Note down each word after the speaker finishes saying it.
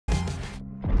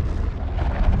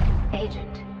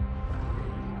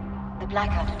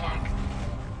blackout attacks.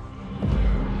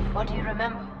 What do you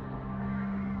remember?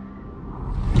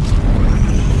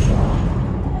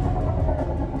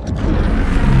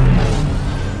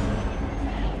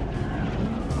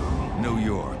 New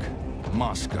York,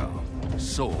 Moscow,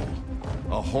 Seoul.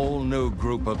 A whole new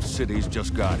group of cities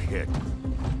just got hit.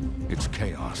 It's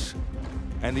chaos.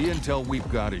 And the intel we've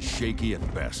got is shaky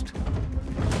at best.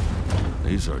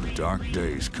 These are dark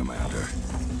days, Commander.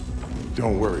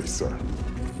 Don't worry, sir.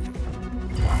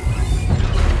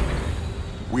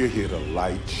 We're here to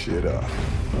light shit up.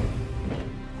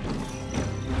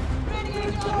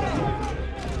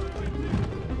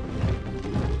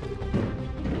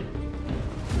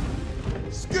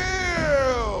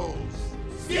 Skills!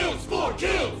 Skills for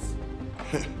kills!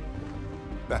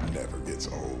 That never gets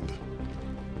old.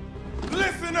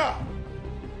 Listen up!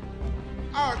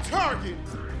 Our target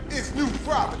is New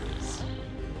Providence.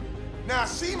 Now,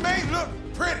 she may look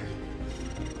pretty,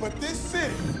 but this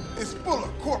city is full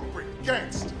of corporate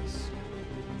gangsters,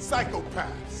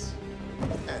 psychopaths,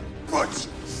 and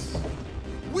butchers.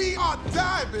 We are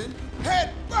diving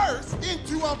head first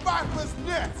into a viper's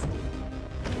nest.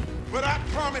 But I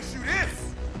promise you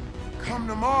this, come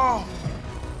tomorrow,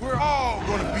 we're all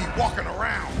gonna be walking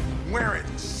around wearing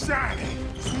shiny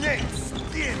snake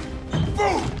skin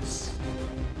boots.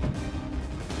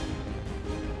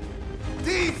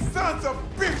 These sons of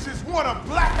bitches wanna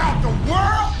black out the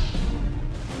world?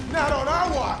 Not on our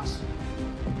watch.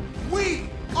 We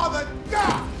are the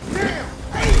goddamn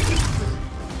agency.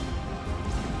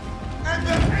 And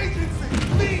the agency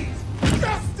needs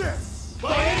justice.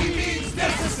 By any means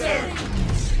necessary.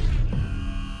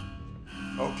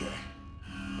 Okay.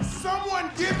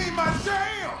 Someone give me my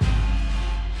jam.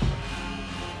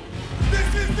 This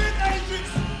is it,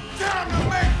 agents. Time to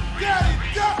make Daddy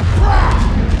Duck cry.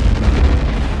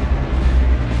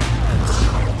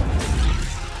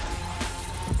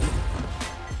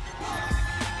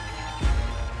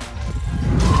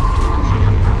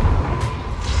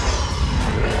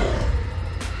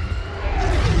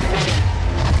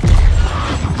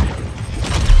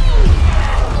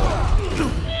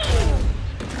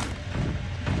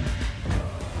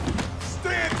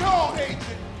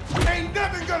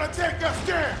 Take us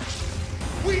down!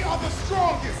 We are the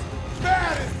strongest,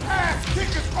 baddest ass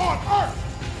kickers on Earth!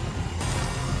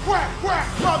 Quack, quack,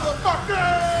 motherfucker!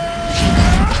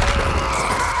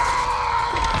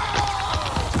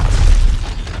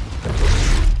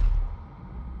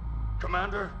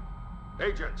 Commander,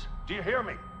 agents, do you hear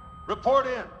me? Report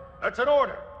in. That's an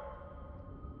order.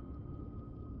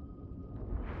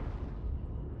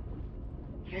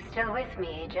 You still with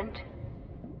me, Agent?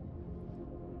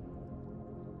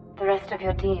 The rest of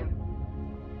your team,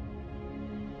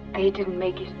 they didn't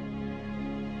make it.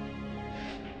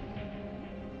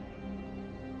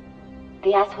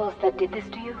 The assholes that did this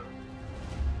to you,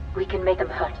 we can make them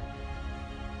hurt.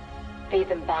 Pay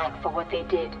them back for what they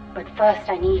did, but first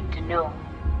I need to know.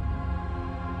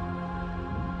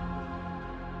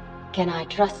 Can I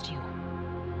trust you?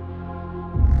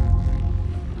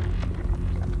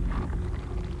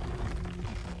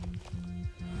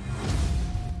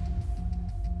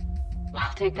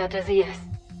 I'll take that as a yes.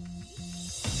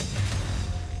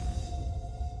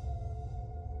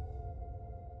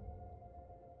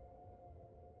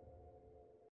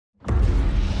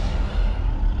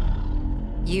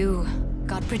 You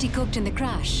got pretty cooked in the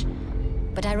crash,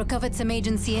 but I recovered some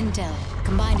agency intel,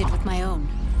 combined it with my own.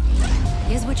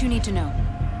 Here's what you need to know.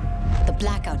 The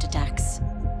blackout attacks.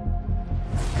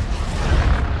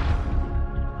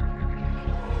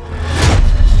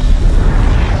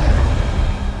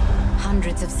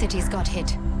 Hundreds of cities got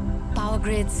hit. Power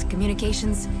grids,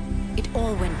 communications, it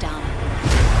all went down.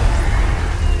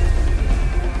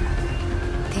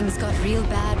 Things got real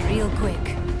bad real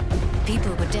quick.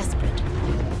 People were desperate.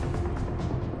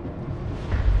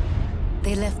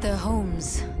 They left their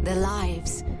homes, their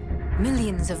lives.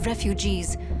 Millions of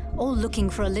refugees, all looking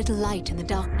for a little light in the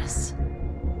darkness.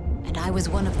 And I was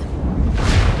one of them.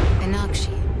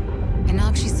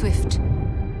 Enakshi Swift.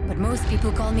 But most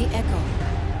people call me Echo.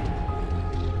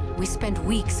 We spent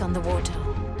weeks on the water,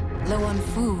 low on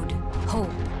food,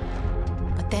 hope.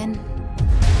 But then,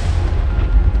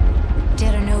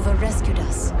 Terra Nova rescued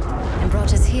us and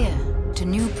brought us here to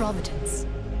New Providence,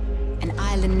 an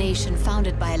island nation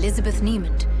founded by Elizabeth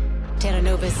Niemand, Terra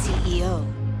Nova's CEO.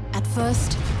 At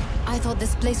first, I thought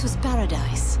this place was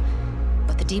paradise.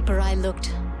 But the deeper I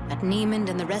looked at Niemand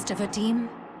and the rest of her team,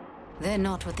 they're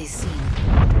not what they seem.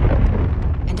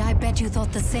 And I bet you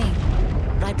thought the same,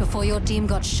 right before your team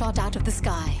got shot out of the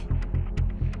sky.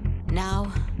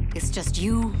 Now, it's just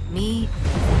you, me,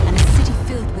 and a city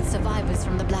filled with survivors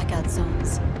from the blackout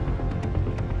zones.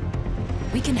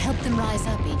 We can help them rise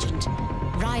up, Agent.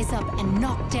 Rise up and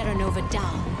knock Terra Nova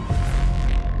down.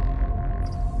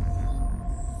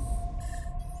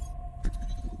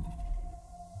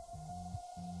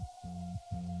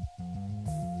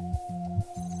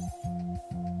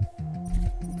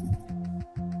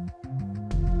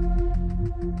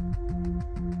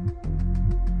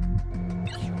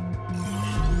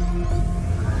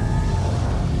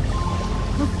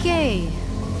 Okay.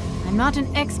 I'm not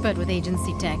an expert with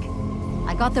agency tech.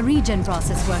 I got the regen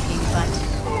process working, but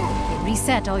it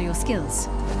reset all your skills.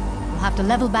 You'll have to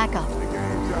level back up.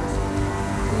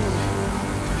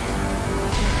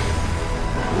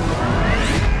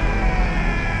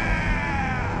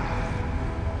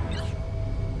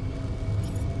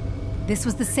 This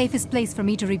was the safest place for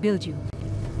me to rebuild you.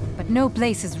 But no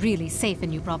place is really safe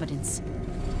in New Providence.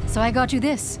 So I got you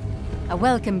this. A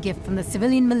welcome gift from the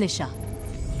civilian militia.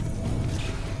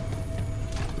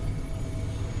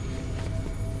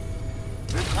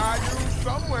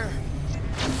 Somewhere.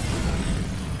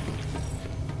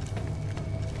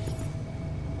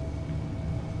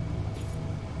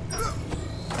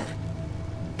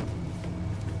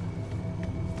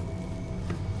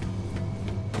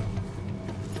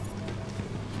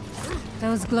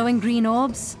 Those glowing green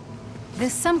orbs?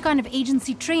 There's some kind of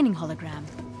agency training hologram.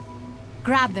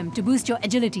 Grab them to boost your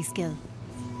agility skill.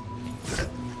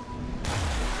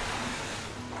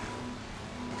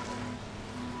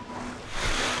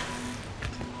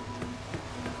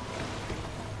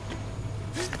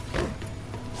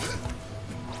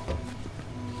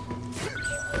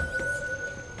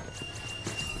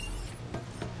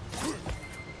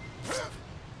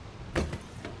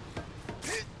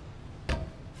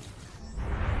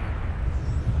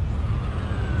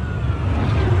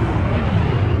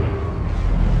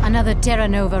 Another Terra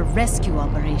Nova rescue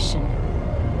operation.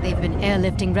 They've been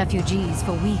airlifting refugees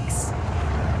for weeks.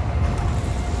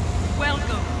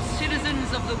 Welcome,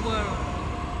 citizens of the world.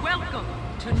 Welcome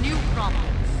to New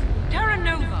Providence. Terra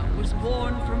Nova was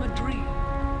born from a dream,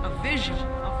 a vision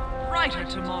of brighter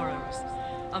tomorrows,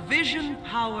 a vision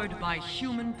powered by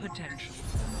human potential.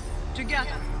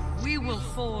 Together, we will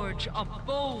forge a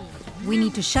bold... We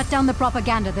need to shut down the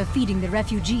propaganda they're feeding the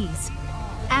refugees,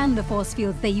 and the force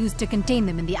fields they use to contain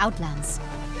them in the Outlands.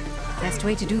 Best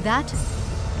way to do that?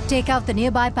 Take out the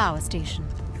nearby power station.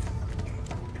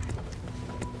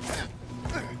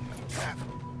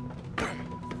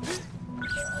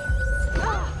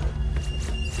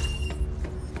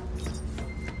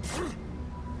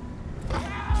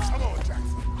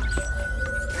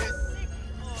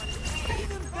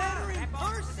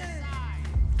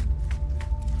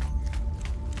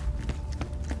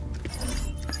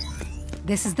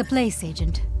 This is the place,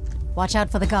 Agent. Watch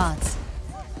out for the guards.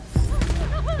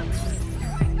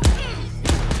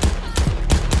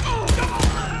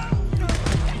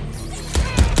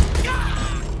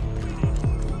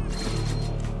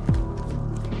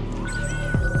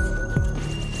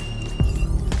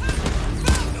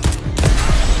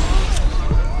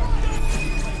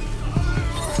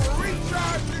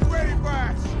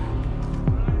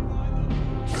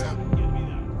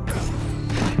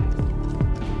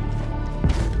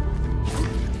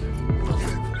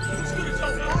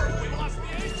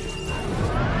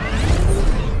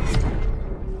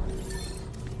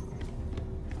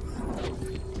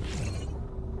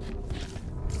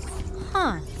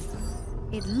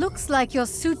 It looks like your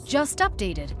suit just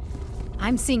updated.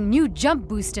 I'm seeing new jump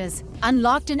boosters,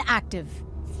 unlocked and active.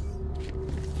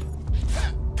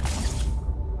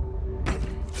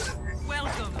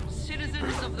 Welcome,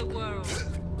 citizens of the world.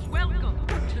 Welcome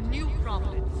to New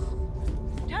Providence.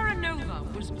 Terra Nova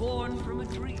was born from a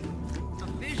dream, a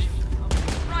vision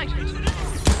of brighter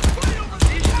tomorrow, a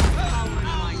vision powered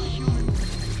by human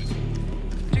potential.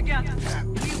 Together,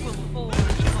 we will forge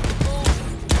a bold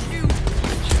new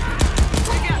future.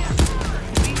 Together,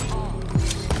 we are.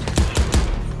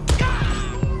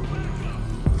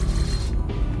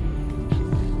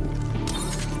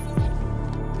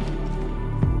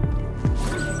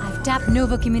 I've tapped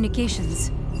Nova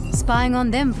Communications, spying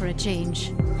on them for a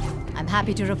change. I'm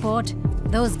happy to report,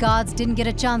 those guards didn't get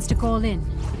a chance to call in.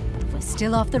 We're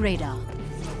still off the radar.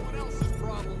 What else is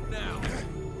problem now?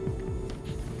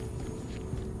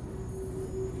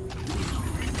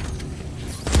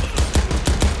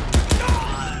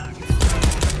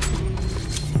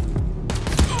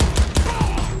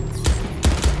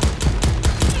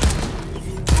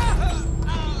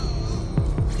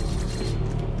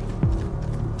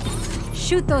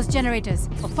 Shoot those generators,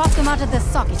 or pop them out of their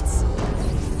sockets.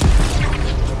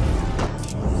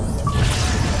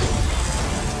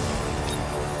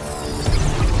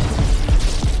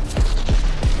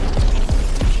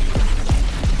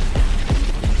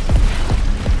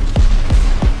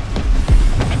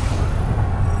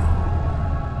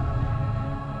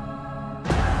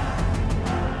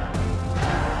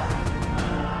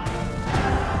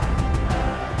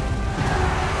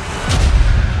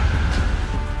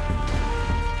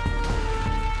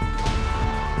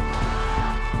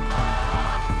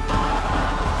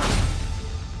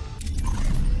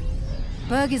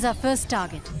 Berg is our first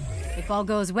target. If all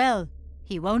goes well,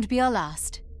 he won't be our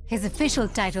last. His official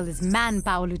title is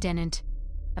Manpower Lieutenant,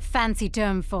 a fancy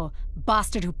term for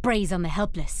bastard who preys on the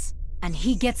helpless. And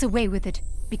he gets away with it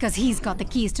because he's got the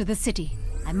keys to the city.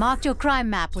 I marked your crime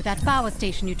map with that power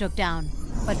station you took down,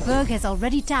 but Berg has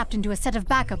already tapped into a set of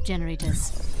backup generators.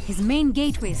 His main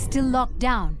gateway is still locked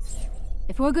down.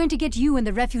 If we're going to get you and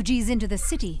the refugees into the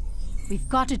city, we've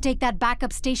got to take that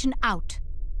backup station out.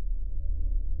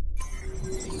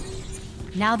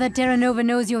 Now that Terra Nova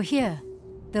knows you're here,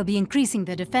 they'll be increasing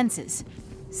their defenses.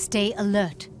 Stay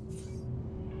alert.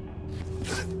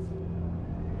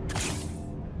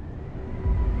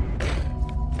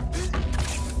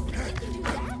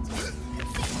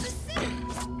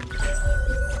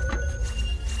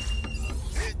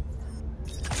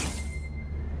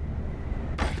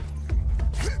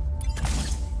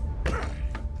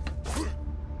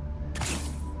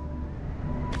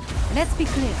 Let's be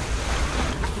clear.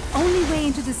 The only way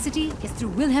into the city is through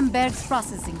Wilhelm Berg's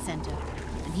processing center.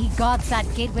 And he guards that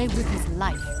gateway with his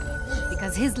life.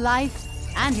 Because his life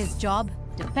and his job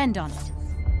depend on it.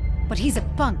 But he's a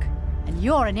punk, and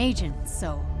you're an agent,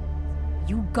 so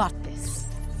you got this.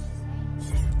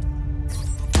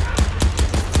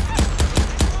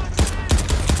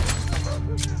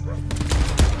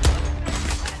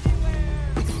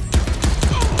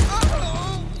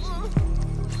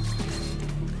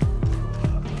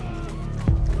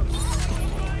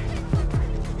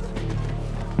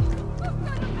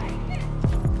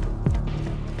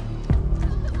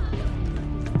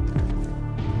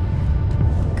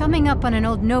 Coming up on an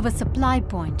old Nova supply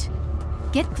point.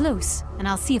 Get close, and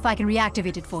I'll see if I can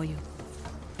reactivate it for you.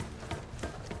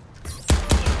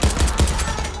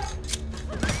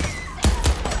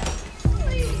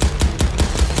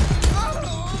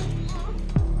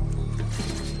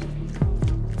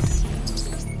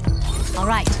 All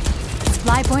right, the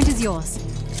supply point is yours.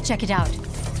 Check it out.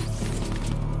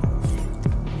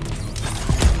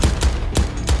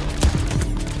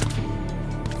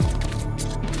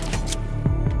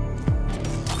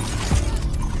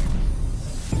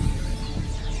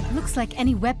 Looks like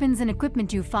any weapons and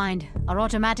equipment you find are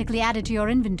automatically added to your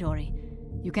inventory.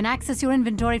 You can access your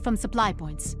inventory from supply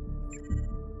points.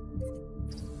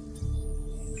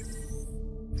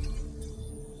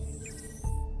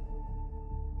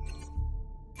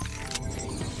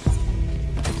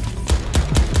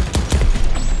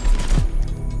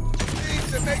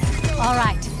 All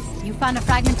right, you found a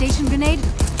fragmentation grenade?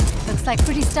 Looks like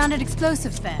pretty standard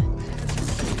explosive fare.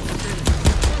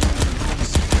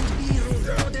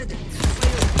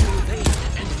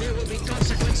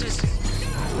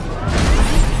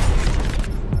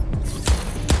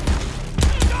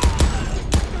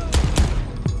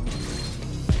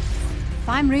 If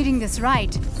I'm reading this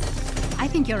right, I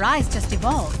think your eyes just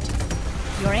evolved.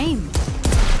 Your aim.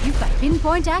 You've got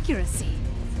pinpoint accuracy.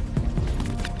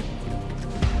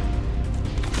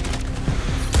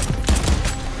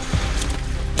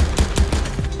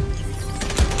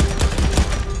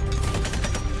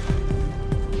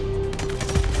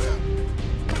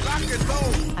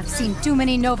 I've seen too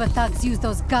many Nova thugs use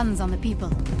those guns on the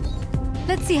people.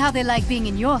 Let's see how they like being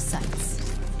in your sights.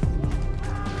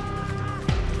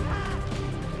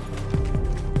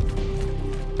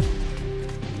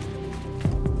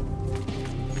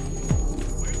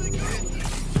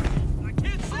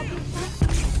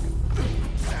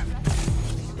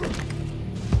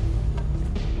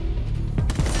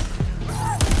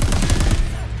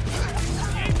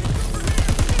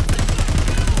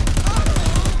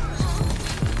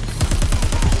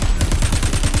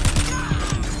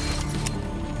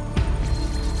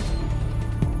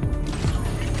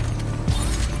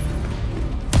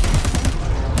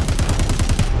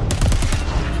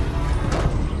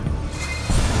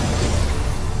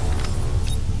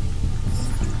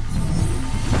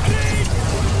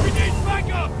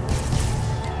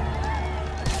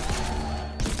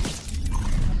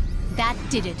 That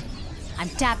did it. I'm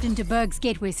tapped into Berg's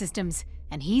gateway systems,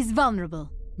 and he's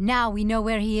vulnerable. Now we know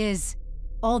where he is.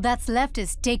 All that's left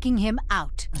is taking him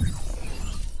out.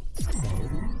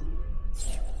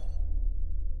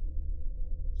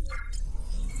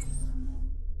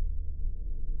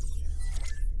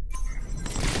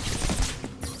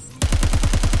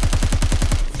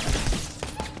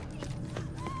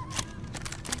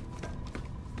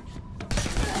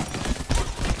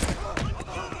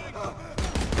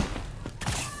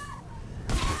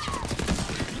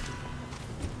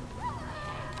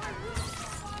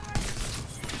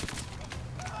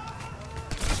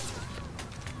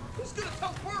 Who's gonna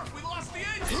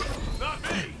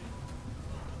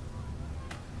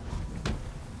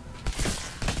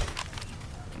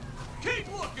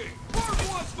Keep looking! Bird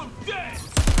wants them dead!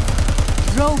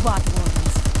 Robot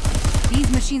warriors. These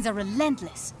machines are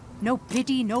relentless. No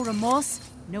pity, no remorse,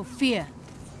 no fear.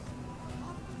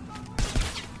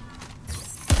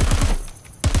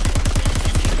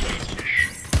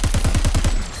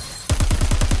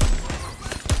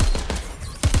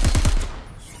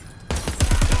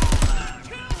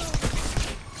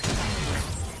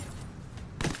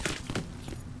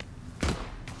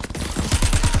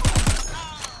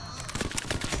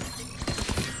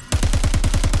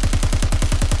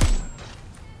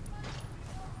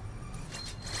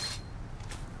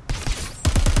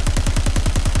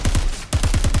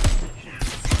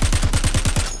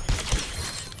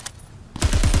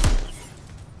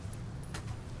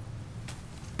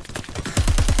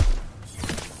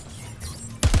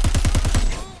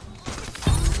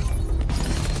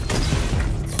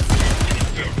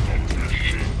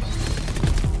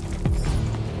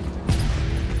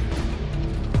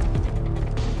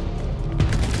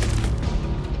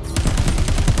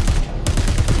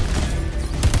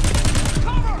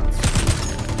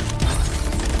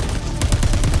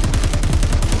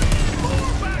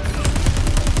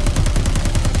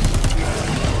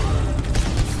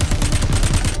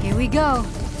 Go.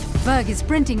 Berg is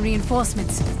sprinting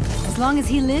reinforcements. As long as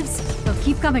he lives, they'll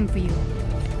keep coming for you.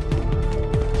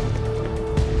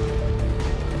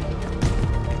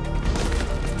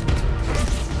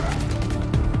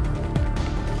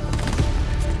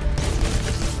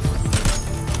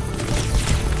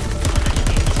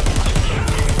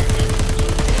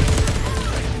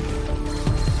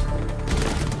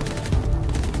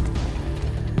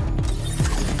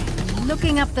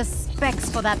 Looking up the specs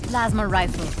for that plasma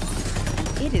rifle.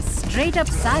 It is straight up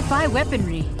sci-fi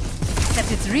weaponry.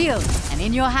 Except it's real and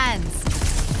in your hands.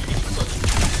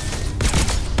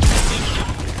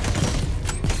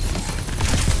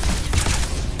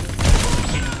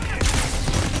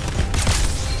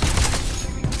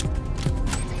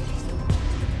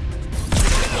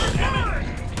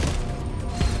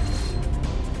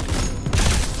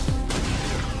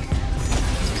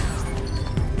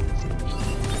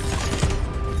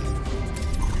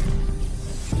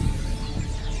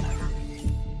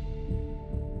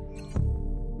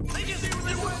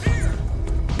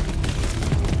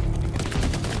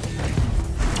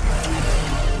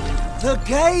 The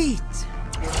gate!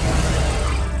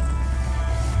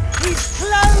 It's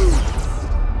closed!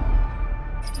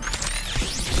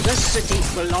 The city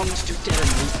belongs to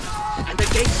Terranova, and the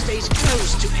gate stays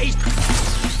closed to Agent.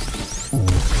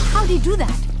 How'd he do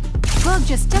that? Berg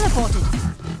just teleported.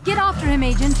 Get after him,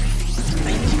 Agent.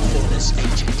 Thank you for this,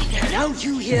 Agent. Now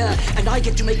you here, and I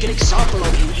get to make an example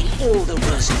of you in all the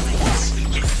worst ways.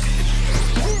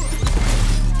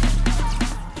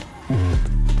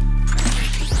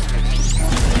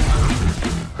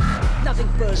 Nothing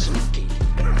personal, kid.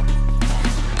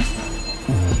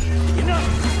 Enough!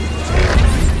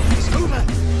 It's over!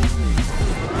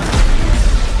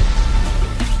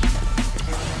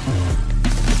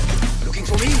 Looking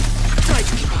for me? Try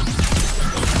to keep up.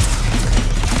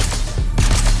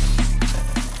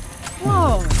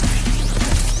 Whoa!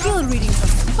 Skill readings are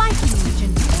spiking,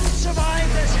 Agent. Don't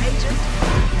survive this, Agent.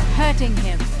 You're hurting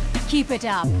him. Keep it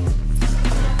up.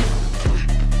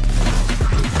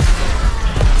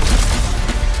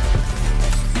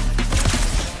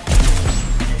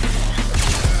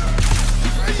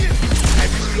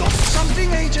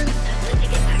 Something, Agent!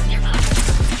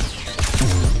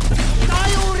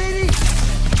 Die already!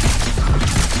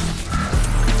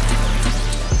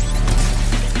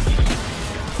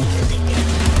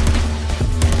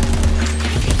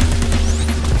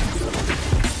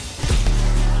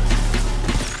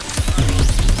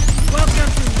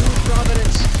 Welcome to New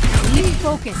Providence. Be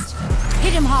focused.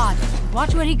 Hit him hard.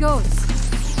 Watch where he goes.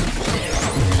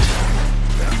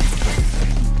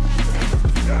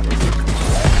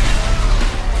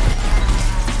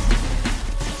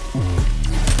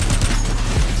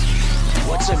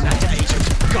 What's the matter, Agent?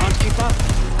 Can't keep up?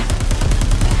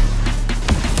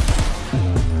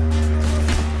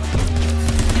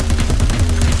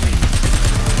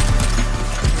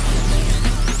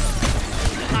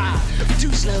 Ah,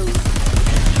 too slow.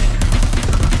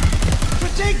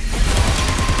 Protect!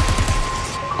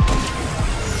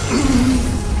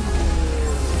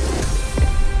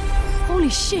 Holy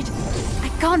shit! I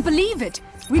can't believe it!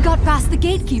 We got past the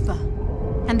gatekeeper.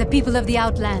 And the people of the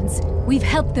Outlands. We've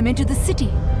helped them into the city.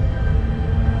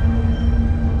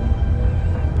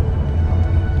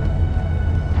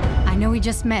 I know we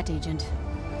just met, Agent.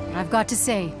 But I've got to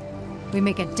say, we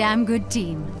make a damn good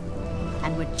team.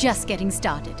 And we're just getting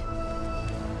started.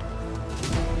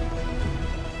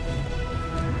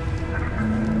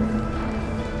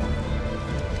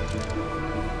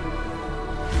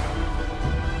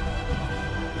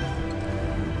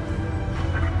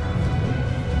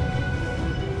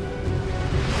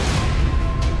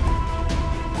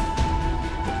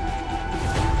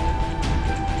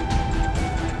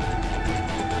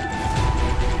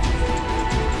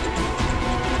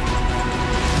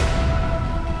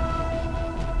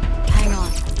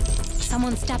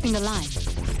 just tapping the line.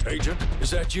 Agent,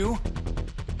 is that you?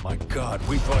 My God,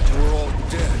 we thought you were all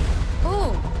dead.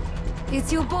 Oh,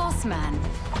 it's your boss, man.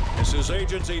 This is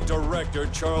Agency Director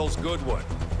Charles Goodwin.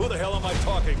 Who the hell am I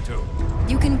talking to?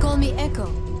 You can call me Echo.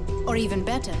 Or even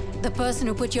better, the person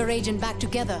who put your agent back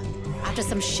together after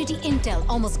some shitty intel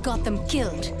almost got them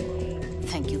killed.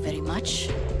 Thank you very much.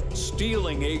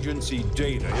 Stealing agency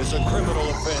data is a criminal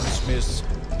offense, Miss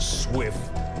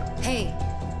Swift. Hey,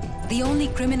 the only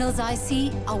criminals I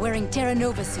see are wearing Terra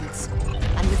Nova suits.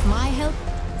 And with my help,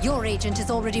 your agent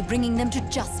is already bringing them to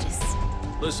justice.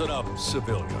 Listen up,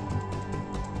 civilian.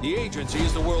 The agency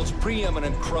is the world's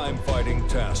preeminent crime-fighting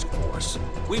task force.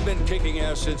 We've been kicking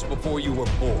ass since before you were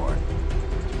born.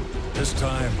 This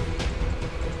time,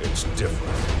 it's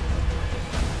different.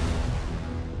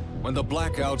 When the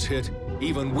blackouts hit,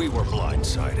 even we were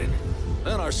blindsided.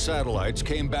 Then our satellites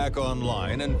came back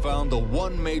online and found the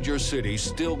one major city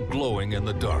still glowing in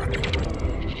the dark.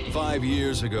 5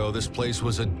 years ago, this place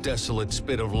was a desolate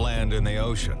spit of land in the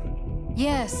ocean.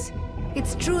 Yes,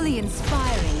 it's truly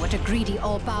inspiring what a greedy,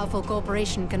 all-powerful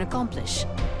corporation can accomplish.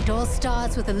 It all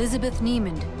starts with Elizabeth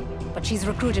Niemand, but she's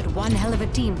recruited one hell of a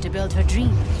team to build her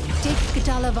dream. Take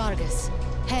Catala Vargas,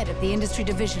 head of the industry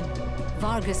division.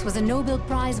 Vargas was a Nobel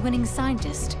Prize-winning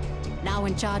scientist, now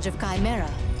in charge of Chimera,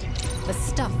 the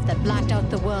stuff that blacked out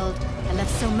the world and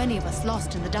left so many of us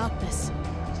lost in the darkness.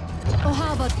 Or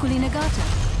how about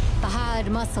Kulinagata, the hired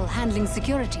muscle handling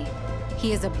security?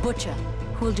 He is a butcher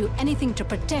who'll do anything to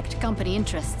protect company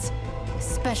interests,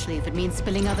 especially if it means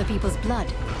spilling other people's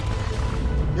blood.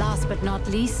 Last but not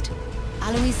least,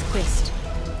 Alois Quist,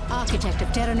 architect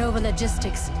of Terra Nova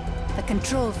Logistics, the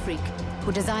control freak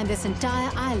who designed this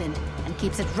entire island and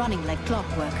keeps it running like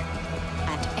clockwork,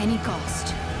 at any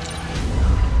cost.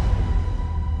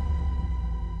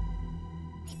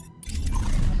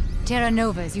 Terra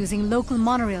Nova is using local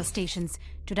monorail stations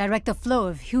to direct the flow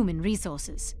of human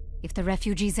resources. If the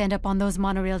refugees end up on those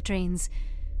monorail trains,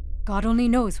 God only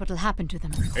knows what'll happen to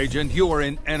them. Agent, you are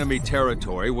in enemy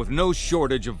territory with no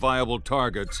shortage of viable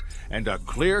targets and a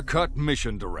clear-cut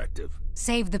mission directive.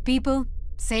 Save the people,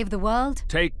 save the world.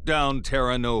 Take down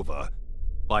Terra Nova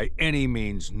by any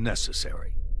means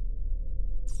necessary.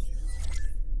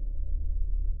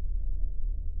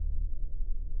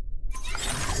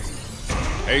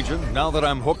 Agent, now that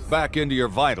I'm hooked back into your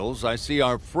vitals, I see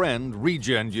our friend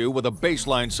regened you with a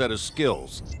baseline set of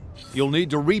skills. You'll need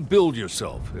to rebuild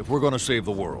yourself if we're going to save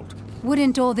the world.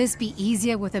 Wouldn't all this be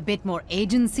easier with a bit more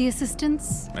agency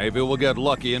assistance? Maybe we'll get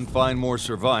lucky and find more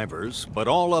survivors, but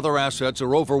all other assets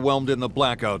are overwhelmed in the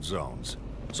blackout zones.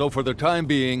 So for the time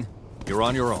being, you're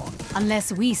on your own.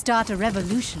 Unless we start a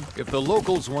revolution. If the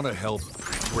locals want to help,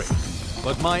 great.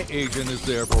 But my agent is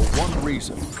there for one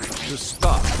reason, to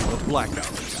stop the blackout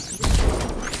attacks.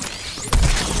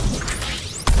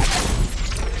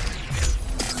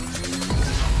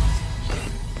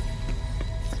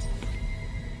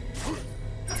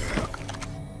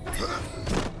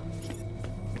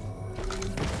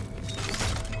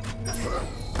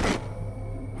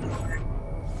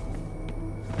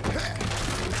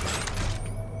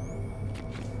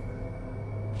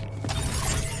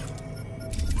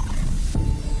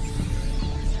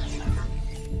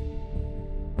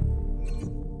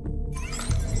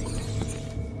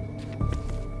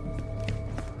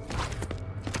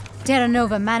 Terra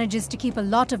Nova manages to keep a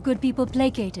lot of good people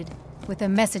placated, with a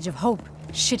message of hope,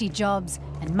 shitty jobs,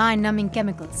 and mind-numbing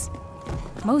chemicals.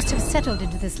 Most have settled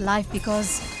into this life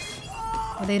because,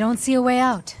 well, they don't see a way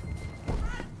out.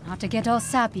 Not to get all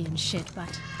sappy and shit,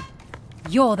 but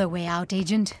you're the way out,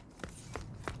 Agent.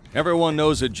 Everyone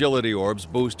knows agility orbs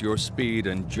boost your speed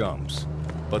and jumps,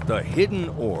 but the hidden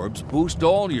orbs boost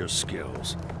all your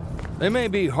skills. They may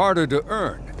be harder to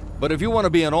earn, but if you want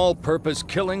to be an all-purpose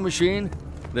killing machine,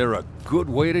 they're a good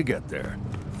way to get there.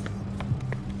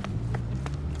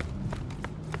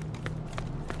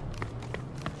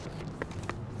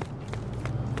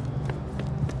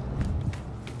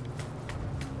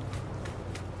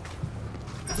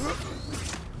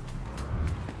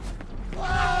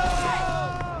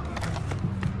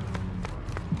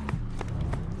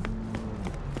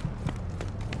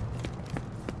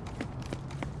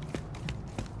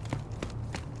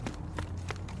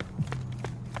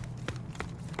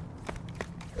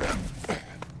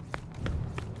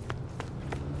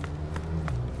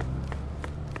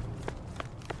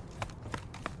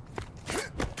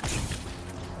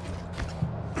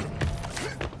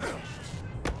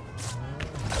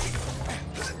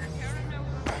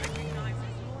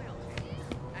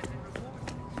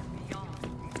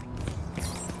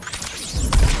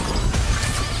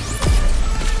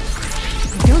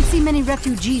 Many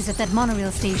refugees at that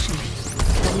monorail station.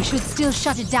 we should still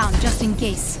shut it down just in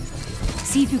case.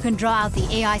 See if you can draw out the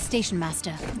AI station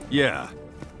master. Yeah.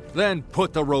 Then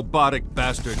put the robotic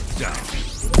bastard down.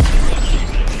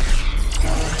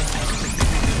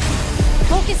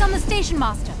 Focus on the station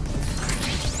master.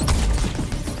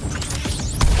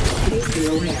 Please be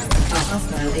aware, a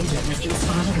hostile agent has been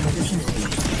spotted in the vicinity.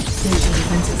 Station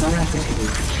defenses are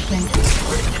activated. Thank you.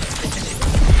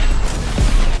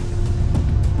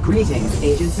 Greetings,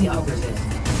 agency operative.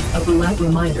 A polite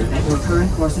reminder that your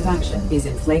current course of action is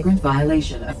in flagrant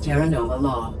violation of Terra Nova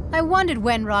law. I wondered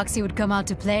when Roxy would come out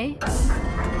to play.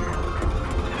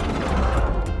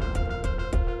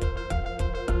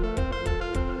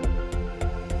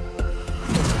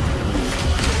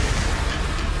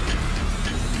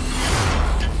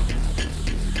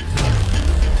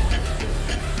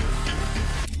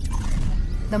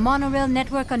 The monorail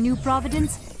network on New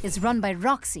Providence is run by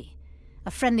Roxy,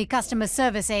 a friendly customer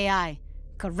service AI,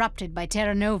 corrupted by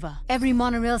Terra Nova. Every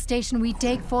monorail station we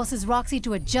take forces Roxy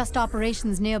to adjust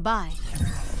operations nearby,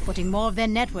 putting more of their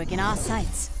network in our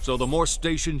sights. So the more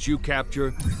stations you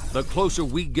capture, the closer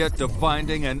we get to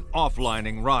finding and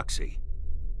offlining Roxy.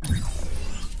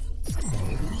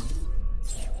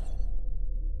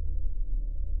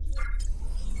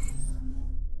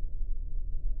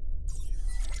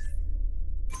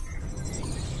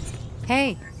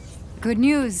 Hey, good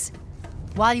news.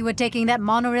 While you were taking that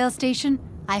monorail station,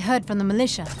 I heard from the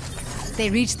militia. They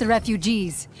reached the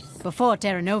refugees before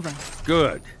Terra Nova.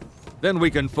 Good. Then we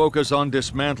can focus on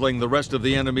dismantling the rest of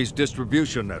the enemy's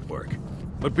distribution network.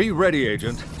 But be ready,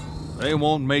 Agent. They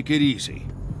won't make it easy.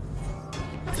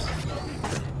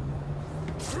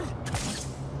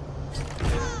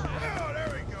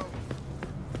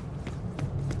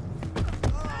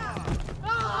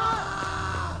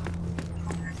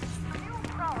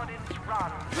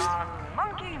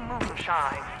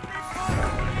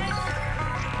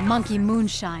 Monkey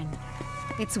moonshine.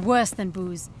 It's worse than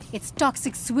booze. It's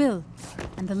toxic swill,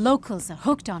 and the locals are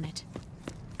hooked on it.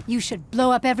 You should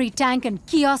blow up every tank and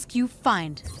kiosk you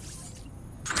find.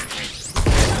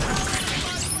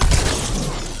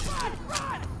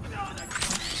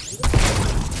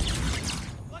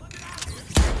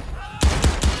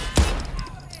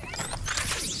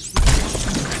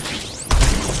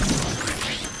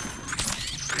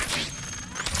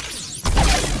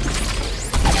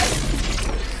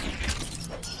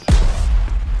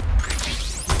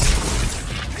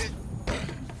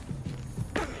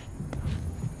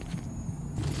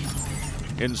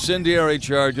 Incendiary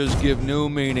charges give new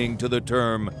meaning to the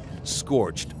term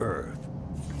scorched earth.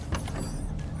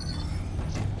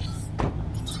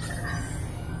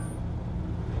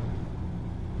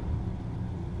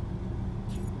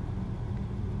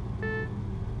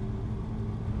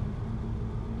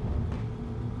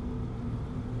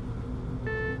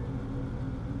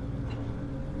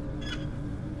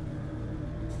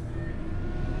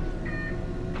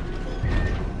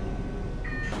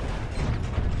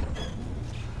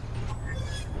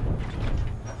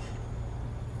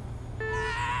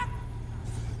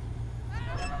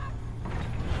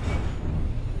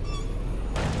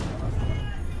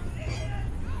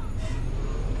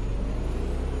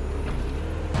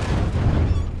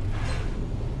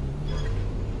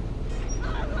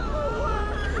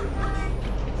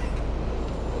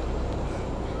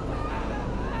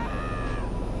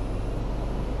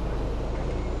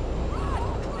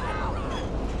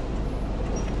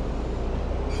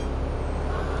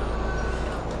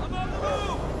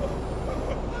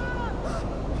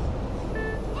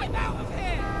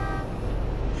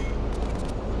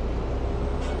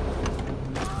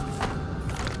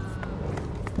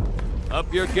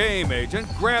 Up your game, Agent.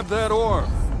 Grab that orb.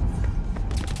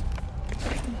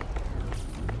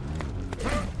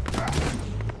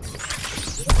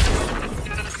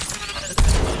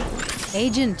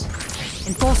 Agent,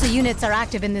 Enforcer units are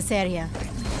active in this area.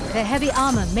 Their heavy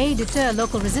armor may deter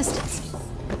local resistance,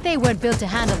 but they weren't built to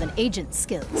handle an agent's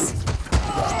skills.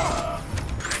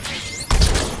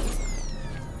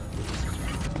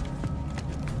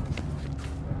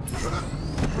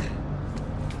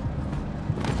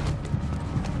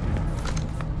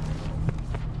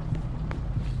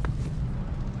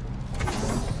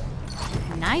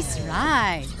 Nice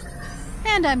ride.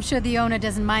 And I'm sure the owner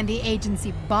doesn't mind the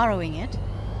agency borrowing it.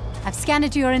 I've scanned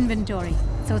it to your inventory,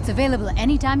 so it's available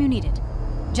anytime you need it.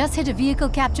 Just hit a vehicle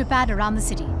capture pad around the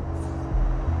city.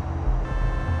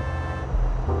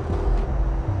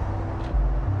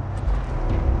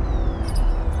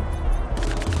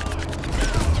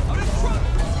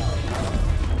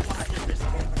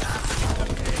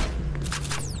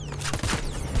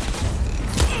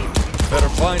 Better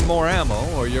find more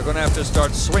ammo, or you're gonna have to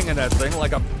start swinging that thing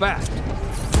like a bat.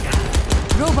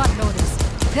 Robot loaders.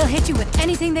 They'll hit you with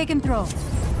anything they can throw.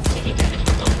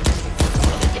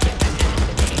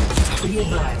 Be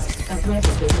advised, a threat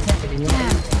has been detected in your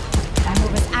area.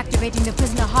 Nova's activating the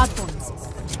prisoner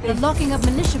hardpoints. They're locking up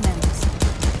militia members.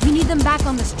 We need them back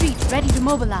on the street, ready to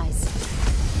mobilize.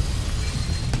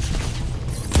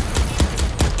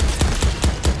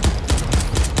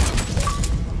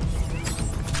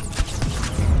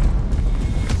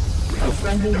 A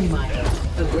friendly reminder.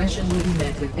 Aggression will be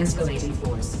met with escalating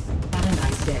force. Have a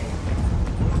nice day.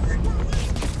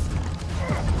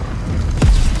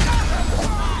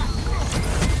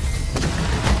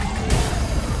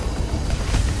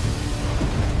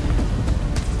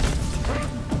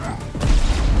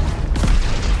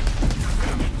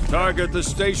 Target the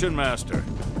station master.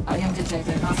 I am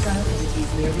detecting hostile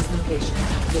entities near this location.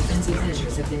 Defensive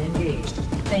measures have been engaged.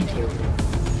 Thank you.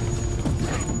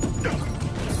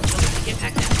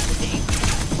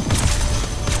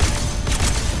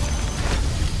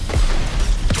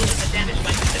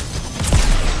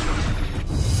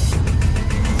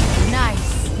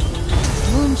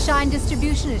 Nice. Moonshine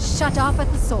distribution is shut off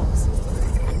at the source.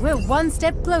 We're one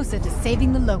step closer to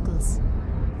saving the locals.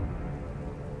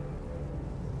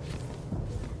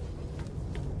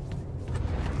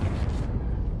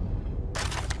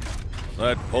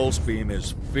 That pulse beam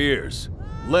is fierce.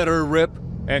 Let her rip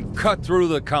and cut through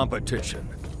the competition.